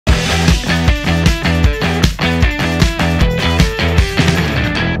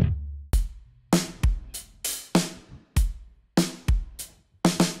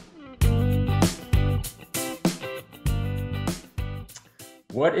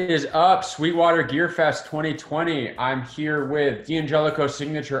What is up, Sweetwater GearFest 2020? I'm here with D'Angelico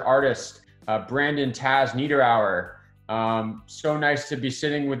signature artist Brandon Taz Niederauer. So nice to be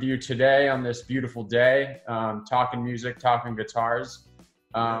sitting with you today on this beautiful day, talking music, talking guitars.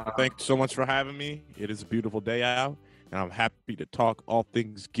 Thanks so much for having me. It is a beautiful day out, and I'm happy to talk all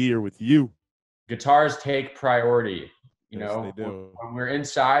things gear with you. Guitars take priority. You Yes, they know, do. when we're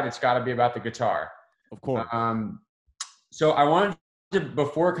inside, it's got to be about the guitar. Of course. So I wanted to,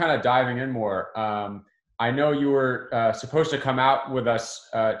 before kind of diving in more, I know you were supposed to come out with us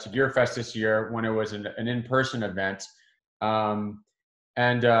to GearFest this year when it was an in-person event. So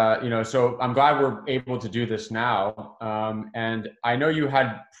I'm glad we're able to do this now. And I know you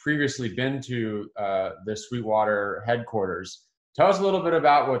had previously been to the Sweetwater headquarters. Tell us a little bit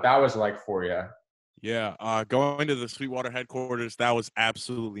about what that was like for you. Yeah, going to the Sweetwater headquarters, that was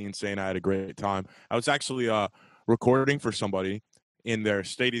absolutely insane. I had a great time. I was actually recording for somebody in their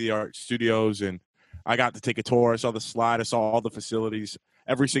state-of-the-art studios, and I got to take a tour. I saw the slide. I saw all the facilities.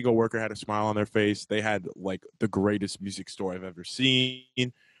 Every single worker had a smile on their face. They had, like, the greatest music store I've ever seen.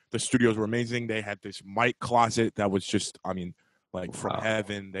 The studios were amazing. They had this mic closet that was just, like, from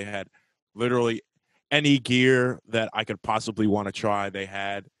heaven. They had literally any gear that I could possibly want to try, they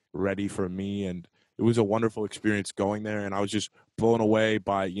had ready for me, and it was a wonderful experience going there, and I was just blown away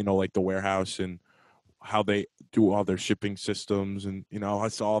by, like the warehouse and how they do all their shipping systems. And, I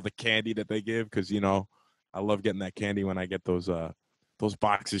saw all the candy that they give because, I love getting that candy when I get those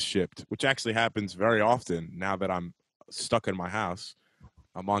boxes shipped, which actually happens very often now that I'm stuck in my house.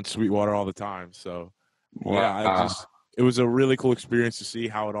 I'm on Sweetwater all the time. So, yeah, Wow. it was a really cool experience to see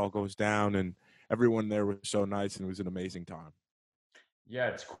how it all goes down, and everyone there was so nice, and it was an amazing time. Yeah,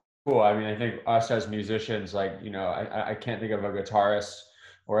 it's cool. I mean, I think us as musicians, like, I can't think of a guitarist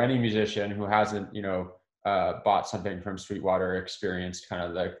or any musician who hasn't, bought something from Sweetwater, experienced kind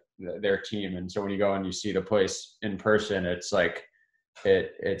of like their team. And so when you go and you see the place in person, it's like,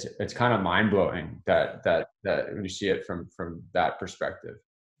 it's kind of mind blowing that when you see it from that perspective.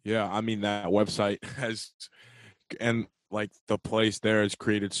 Yeah, I mean, that website has, and like the place there has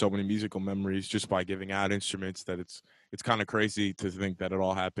created so many musical memories just by giving out instruments that it's kind of crazy to think that it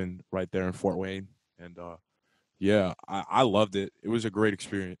all happened right there in Fort Wayne. And yeah, I loved it. It was a great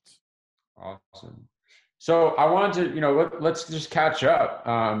experience. Awesome. So I wanted to, let's just catch up.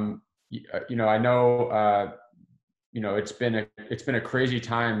 I know, it's been a crazy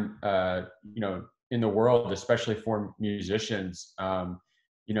time, in the world, especially for musicians.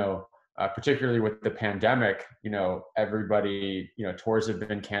 Particularly with the pandemic, everybody, tours have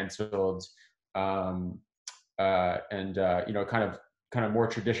been canceled, um, kind of more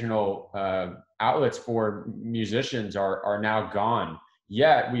traditional outlets for musicians are now gone.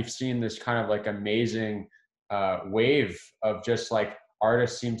 Yet we've seen this kind of like amazing wave of just like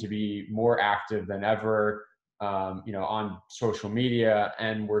artists seem to be more active than ever, on social media,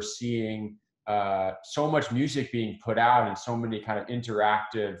 and we're seeing so much music being put out and so many kind of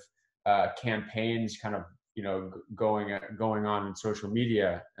interactive campaigns kind of going on in social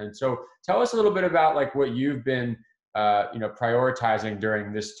media. And so tell us a little bit about like what you've been prioritizing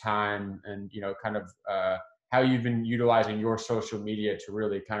during this time, and kind of how you've been utilizing your social media to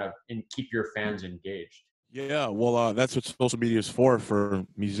really kind of keep your fans engaged. Yeah, well, that's what social media is for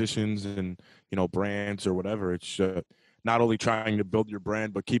musicians and, brands or whatever. It's not only trying to build your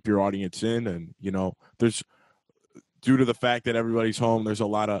brand, but keep your audience in. And, there's, due to the fact that everybody's home, there's a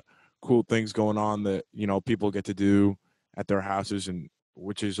lot of cool things going on that, people get to do at their houses, and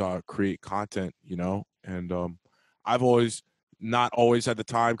which is create content, and I've always not always had the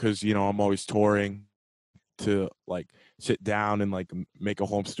time because, I'm always touring to like sit down and like make a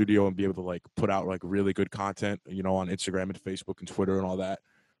home studio and be able to like put out like really good content, on Instagram and Facebook and Twitter and all that.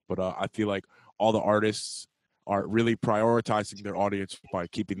 But I feel like all the artists are really prioritizing their audience by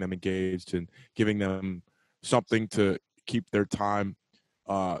keeping them engaged and giving them something to keep their time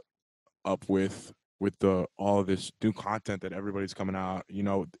uh, up with the all of this new content that everybody's coming out.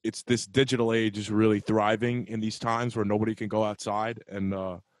 It's this digital age is really thriving in these times where nobody can go outside, and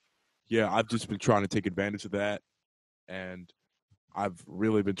yeah, I've just been trying to take advantage of that, and I've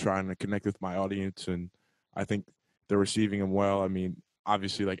really been trying to connect with my audience, and I think they're receiving them well. I mean,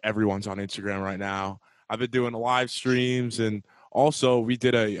 obviously, like everyone's on Instagram right now. I've been doing live streams, and also we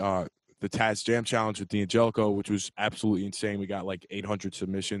did the Taz Jam Challenge with D'Angelico, which was absolutely insane. We got like 800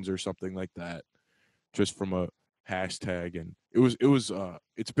 submissions or something like that, just from a hashtag, and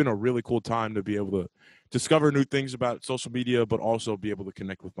it's been a really cool time to be able to discover new things about social media, but also be able to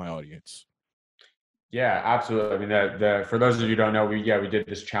connect with my audience. Yeah, absolutely. I mean, the for those of you who don't know, we did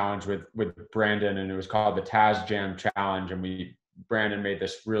this challenge with Brandon, and it was called the Taz Jam Challenge, and we Brandon made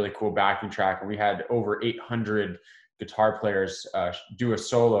this really cool backing track, and we had over 800 guitar players do a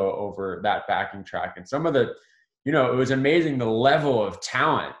solo over that backing track. And some of the, it was amazing, the level of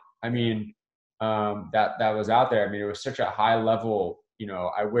talent. I mean, that was out there. I mean, it was such a high level.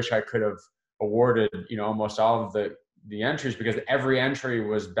 I wish I could have awarded almost all of the entries, because every entry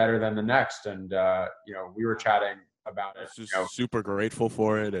was better than the next. And we were chatting about it. Just super grateful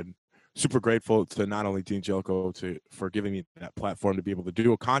for it, and super grateful to not only D'Angelico for giving me that platform to be able to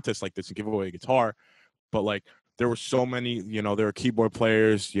do a contest like this and give away a guitar, but like there were so many, there were keyboard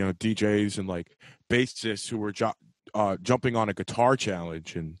players, DJs and like bassists who were jumping on a guitar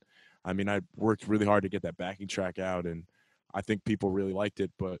challenge. And I mean, I worked really hard to get that backing track out, and I think people really liked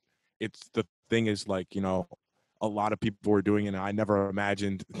it. But it's the thing is, like, a lot of people were doing it, and I never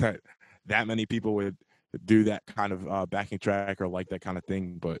imagined that many people would do that kind of backing track or like that kind of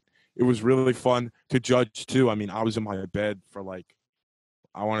thing. But it was really fun to judge too. I mean, I was in my bed for like,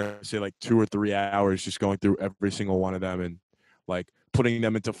 I want to say like 2 or 3 hours, just going through every single one of them and like putting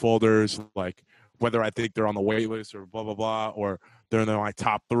them into folders, like whether I think they're on the wait list or blah, blah, blah, or they're in my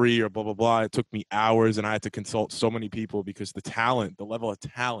top 3 or blah, blah, blah. It took me hours, and I had to consult so many people, because the level of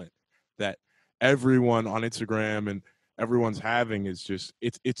talent that everyone on Instagram and everyone's having is just,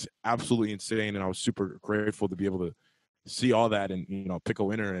 it's absolutely insane. And I was super grateful to be able to see all that and, pick a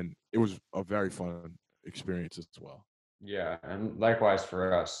winner. And it was a very fun experience as well. Yeah, and likewise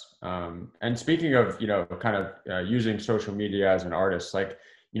for us. And speaking of, kind of using social media as an artist, like,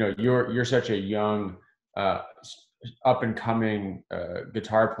 you're such a young, up and coming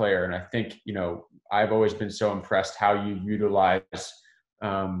guitar player, and I think I've always been so impressed how you utilize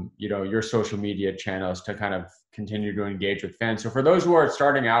your social media channels to kind of continue to engage with fans. So for those who are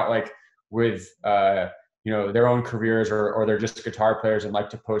starting out, like with their own careers, or they're just guitar players and like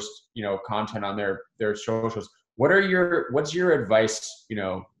to post content on their socials, what's your advice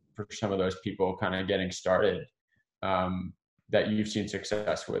for some of those people kind of getting started, that you've seen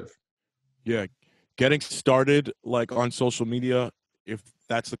success with? Yeah, getting started like on social media, if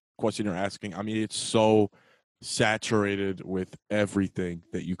that's the question you're asking, I mean, it's so saturated with everything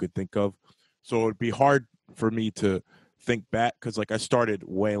that you could think of. So it'd be hard for me to think back, because like I started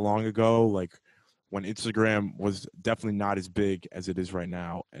way long ago, like when Instagram was definitely not as big as it is right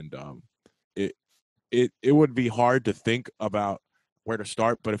now. And it would be hard to think about where to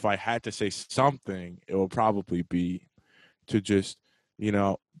start. But if I had to say something, it would probably be to just,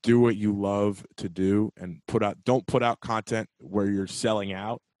 do what you love to do, and don't put out content where you're selling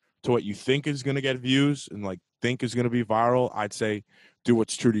out to what you think is going to get views and like think is going to be viral. I'd say do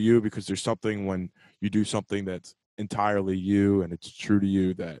what's true to you, because there's something when you do something that's entirely you and it's true to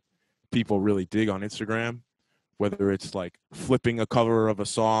you that people really dig on Instagram, whether it's like flipping a cover of a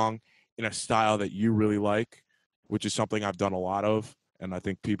song in a style that you really like, which is something I've done a lot of and I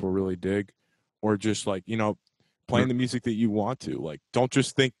think people really dig, or just like, playing the music that you want to. Like, don't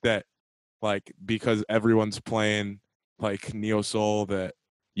just think that like because everyone's playing like neo soul that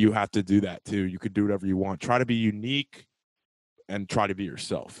you have to do that too. You could do whatever you want. Try to be unique and try to be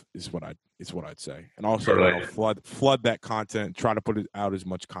yourself is what I'd say. And also, flood that content, try to put it out as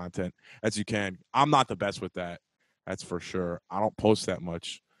much content as you can. I'm not the best with that. That's for sure. I don't post that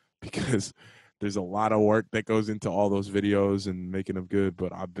much because there's a lot of work that goes into all those videos and making them good,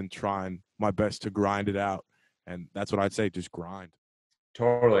 but I've been trying my best to grind it out. And that's what I'd say, just grind.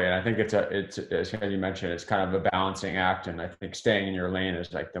 Totally. And I think it's as you mentioned, it's kind of a balancing act. And I think staying in your lane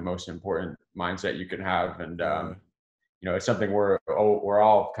is like the most important mindset you can have. And, it's something we're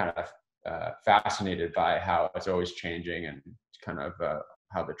all kind of fascinated by, how it's always changing and kind of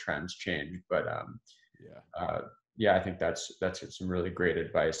how the trends change. But I think that's some really great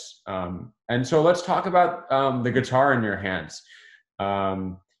advice. And so let's talk about the guitar in your hands.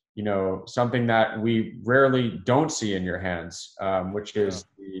 Something that we rarely don't see in your hands, which is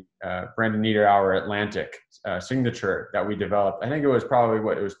the Brandon Niederauer Atlantic signature that we developed. I think it was probably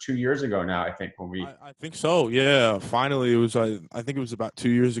it was 2 years ago now, I think, when we... I think so, yeah. Finally, it was, I think it was about 2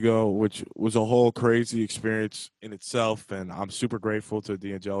 years ago, which was a whole crazy experience in itself. And I'm super grateful to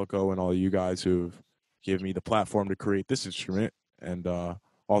D'Angelico and all you guys who've given me the platform to create this instrument. And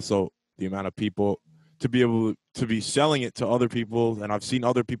also the amount of people to be able to be selling it to other people. And I've seen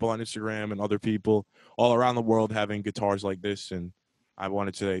other people on Instagram and other people all around the world having guitars like this. And I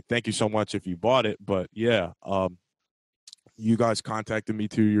wanted to say thank you so much if you bought it. But yeah, you guys contacted me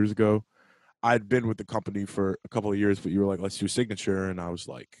 2 years ago. I'd been with the company for a couple of years, but you were like, let's do a signature. And I was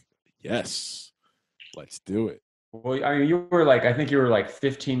like, yes, let's do it. Well, I mean, I think you were like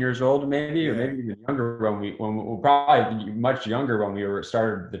 15 years old, maybe, or maybe even younger when we probably much younger when we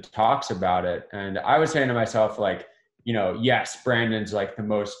started the talks about it. And I was saying to myself, like, yes, Brandon's like the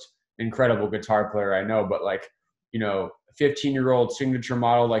most incredible guitar player I know, but like, 15-year-old signature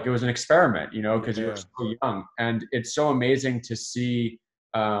model, like it was an experiment, because you were Yeah. so young. And it's so amazing to see,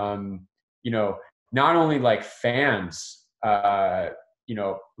 um, you know, not only like fans,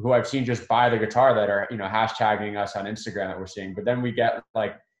 who I've seen just buy the guitar that are, hashtagging us on Instagram that we're seeing, but then we get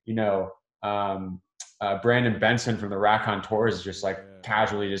like, um, Brandon Benson from the Rack on Tour is just like Yeah.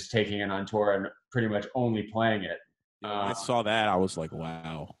 casually just taking it on tour and pretty much only playing it. Yeah, when I saw that, I was like,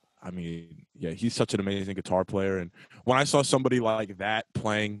 wow. I mean, yeah, he's such an amazing guitar player. And when I saw somebody like that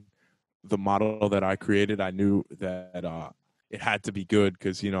playing the model that I created, I knew that it had to be good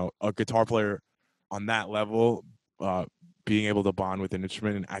because, a guitar player on that level, uh, being able to bond with an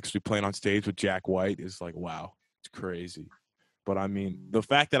instrument and actually playing on stage with Jack White is like, wow, it's crazy. But I mean, the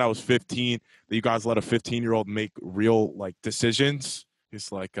fact that I was 15, that you guys let a 15-year-old make real like decisions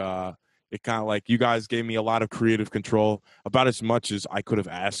is like it kind of like you guys gave me a lot of creative control, about as much as I could have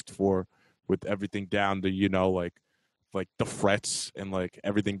asked for, with everything down to, like the frets and like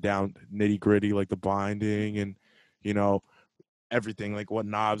everything down nitty gritty, like the binding and you know everything, like what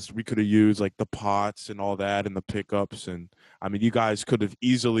knobs we could have used, like the pots and all that, and the pickups. And I mean, you guys could have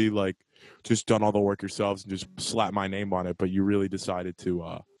easily like just done all the work yourselves and just slap my name on it, but you really decided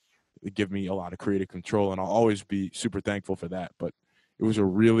to give me a lot of creative control, and I'll always be super thankful for that. But it was a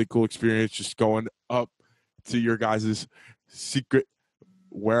really cool experience just going up to your guys' secret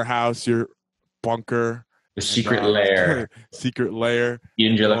warehouse, your bunker, The and secret lair. secret lair,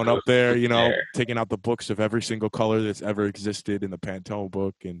 and going up Angelico's there, secret lair. taking out the books of every single color that's ever existed in the Pantone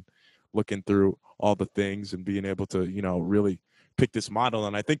book, and looking through all the things and being able to, really pick this model.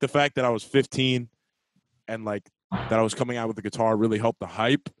 And I think the fact that I was 15 and like that I was coming out with the guitar really helped the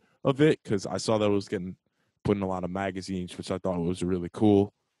hype of it, because I saw that it was getting put in a lot of magazines, which I thought was really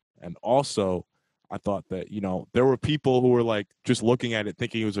cool. And also, I thought that, there were people who were like just looking at it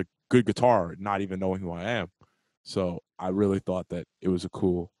thinking it was a good guitar, not even knowing who I am. So I really thought that it was a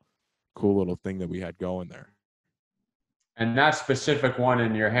cool little thing that we had going there. And that specific one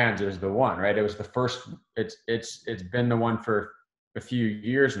in your hands is the one, right? It was the first. It's been the one for a few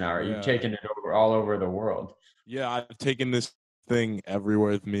years now. Right? You've Yeah. taken it over all over the world. Yeah, I've taken this thing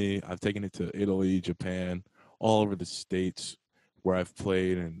everywhere with me. I've taken it to Italy, Japan, all over the states where I've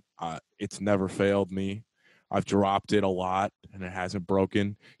played, and it's never failed me. I've dropped it a lot, and it hasn't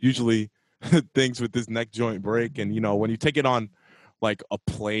broken. Usually, things with this neck joint break, and when you take it on like a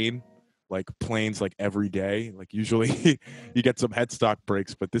plane, like planes, like every day, like usually you get some headstock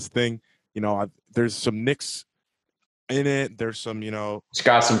breaks, but this thing, there's some nicks in it. There's some, It's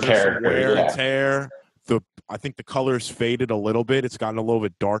got some there's some character. wear and Yeah. tear. I think the color's faded a little bit. It's gotten a little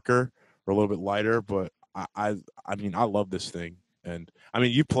bit darker or a little bit lighter, but I mean, I love this thing. And I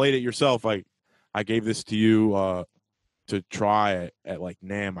mean, you played it yourself. I gave this to you to try at like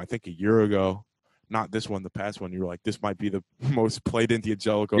NAMM, I think a year ago. Not this one, the past one. You were like, this might be the most played into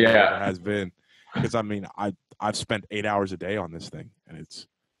Angelico there ever has been. Because I mean, I've spent 8 hours a day on this thing, and it's,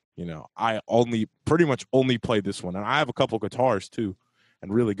 I pretty much only play this one, and I have a couple guitars too,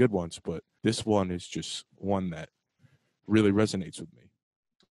 and really good ones, but this one is just one that really resonates with me.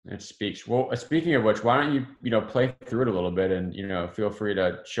 It speaks. Well, speaking of which, why don't you play through it a little bit, and feel free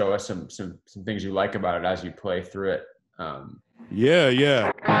to show us some things you like about it as you play through it.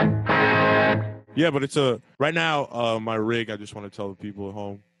 Yeah. But it's right now, my rig, I just want to tell the people at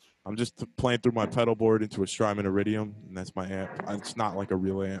home, I'm just playing through my pedal board into a Strymon Iridium, and that's my amp. It's not like a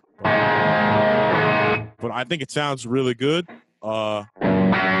real amp, but I think it sounds really good.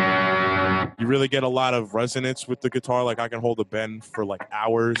 You really get a lot of resonance with the guitar. Like I can hold a bend for like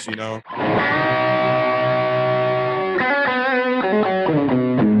hours,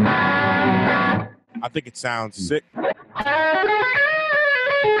 I think it sounds sick.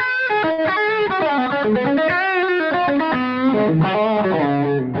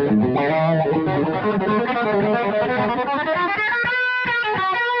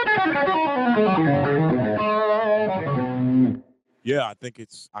 Yeah, I think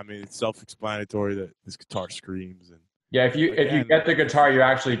it's self-explanatory that this guitar screams. And yeah, if you get the guitar,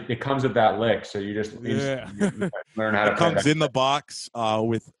 it comes with that lick, so you just learn how to. It comes in the box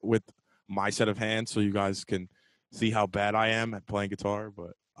with my set of hands, so you guys can see how bad I am at playing guitar.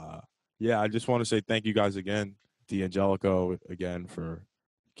 But I just want to say thank you guys again, D'Angelico, again, for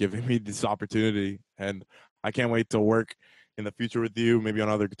giving me this opportunity, and I can't wait to work in the future with you, maybe on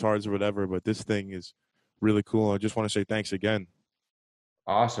other guitars or whatever. But this thing is really cool. I just want to say thanks again.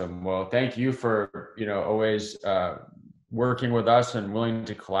 Awesome. Well, thank you for always working with us and willing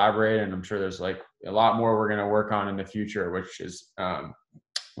to collaborate. And I'm sure there's like a lot more we're going to work on in the future, which is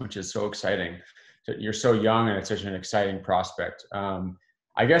so exciting. you're so young and it's such an exciting prospect.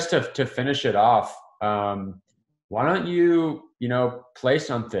 I guess to finish it off, why don't you, play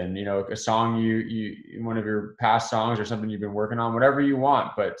something, a song one of your past songs or something you've been working on, whatever you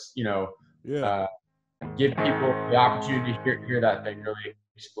want, but, Yeah. uh, give people the opportunity to hear that thing really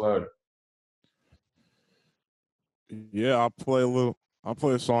explode. Yeah, I'll play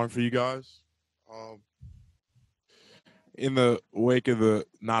a song for you guys. Um, in the wake of the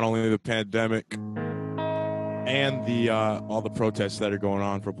not only the pandemic and the all the protests that are going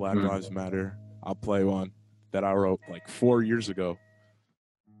on for Black Mm. Lives Matter, I'll play one that I wrote like 4 years ago.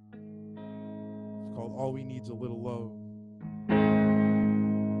 It's called All We Need's a Little Love.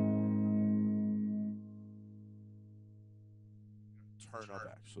 Turn up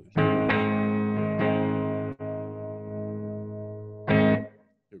actually.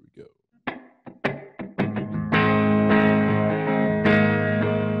 Here we go.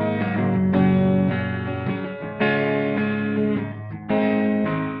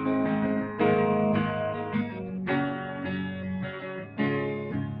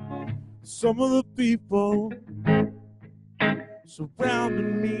 Some of the people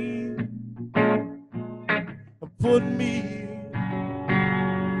surrounding me have put me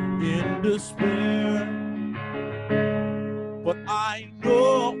in despair, but I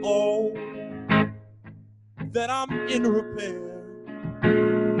know that I'm in repair.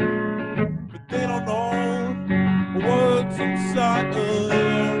 But they don't know what's inside of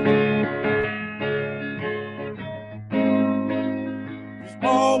there. 'Cause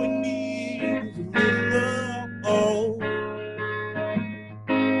all we need is a little love.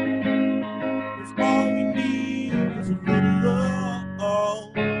 'Cause all we need is a little love.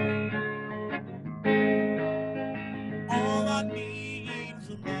 All I need is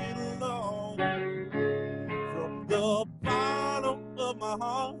a little love from the bottom of my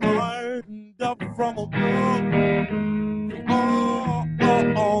heart and up from above.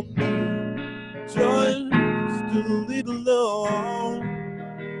 All need just a little love.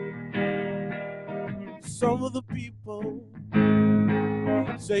 Some of the people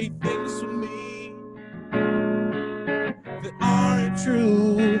say things to me that aren't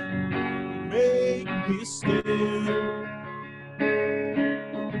true, make me stare.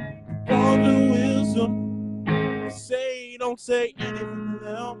 Born to wisdom, they say don't say anything to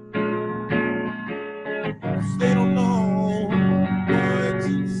them, 'cause they don't know what's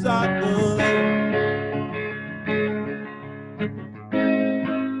inside of them.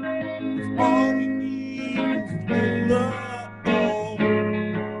 All we need is a little love.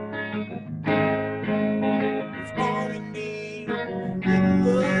 It's all we need is a little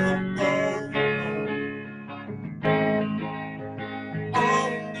love. All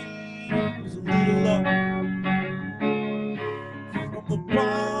we need is a little love from the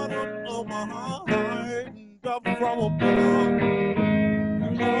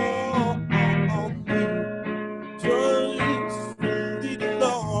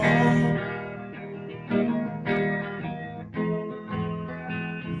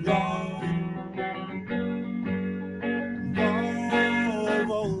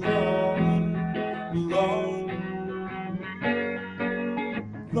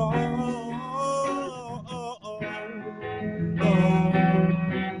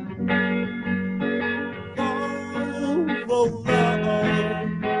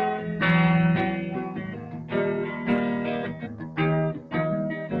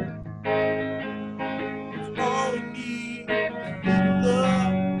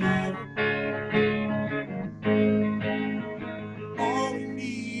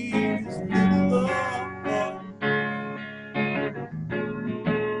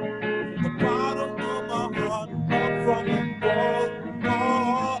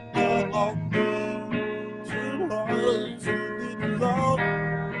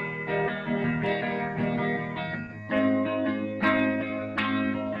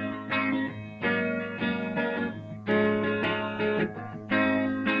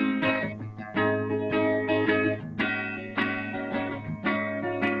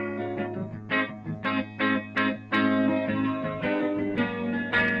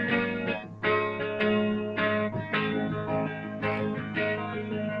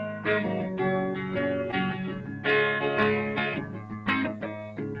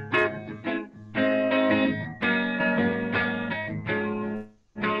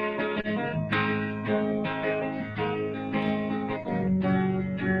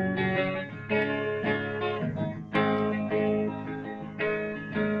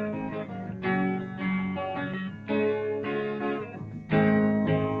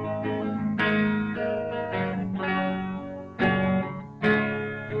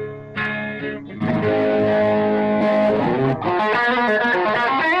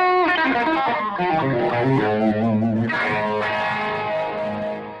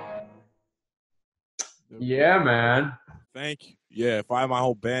Yeah, man. Thank you. Yeah, if I had my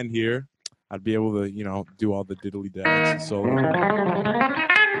whole band here, I'd be able to, you know, do all the diddly dances solo.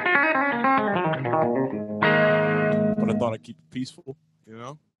 But I thought I'd keep it peaceful, you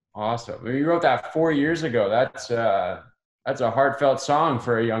know? Awesome. You wrote that 4 years ago. That's a heartfelt song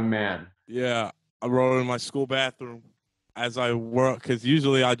for a young man. Yeah, I wrote it in my school bathroom as I work, because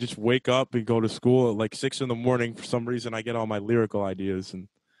usually I just wake up and go to school at like 6 in the morning. For some reason, I get all my lyrical ideas, and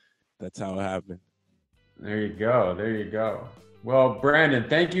that's how it happened. There you go. There you go. Well, Brandon,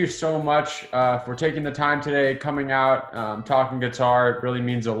 thank you so much for taking the time today, coming out, talking guitar. It really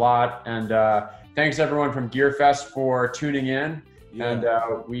means a lot. And thanks everyone from GearFest for tuning in. Yeah.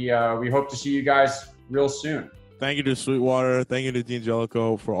 And we hope to see you guys real soon. Thank you to Sweetwater. Thank you to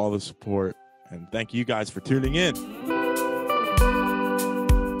D'Angelico for all the support. And thank you guys for tuning in.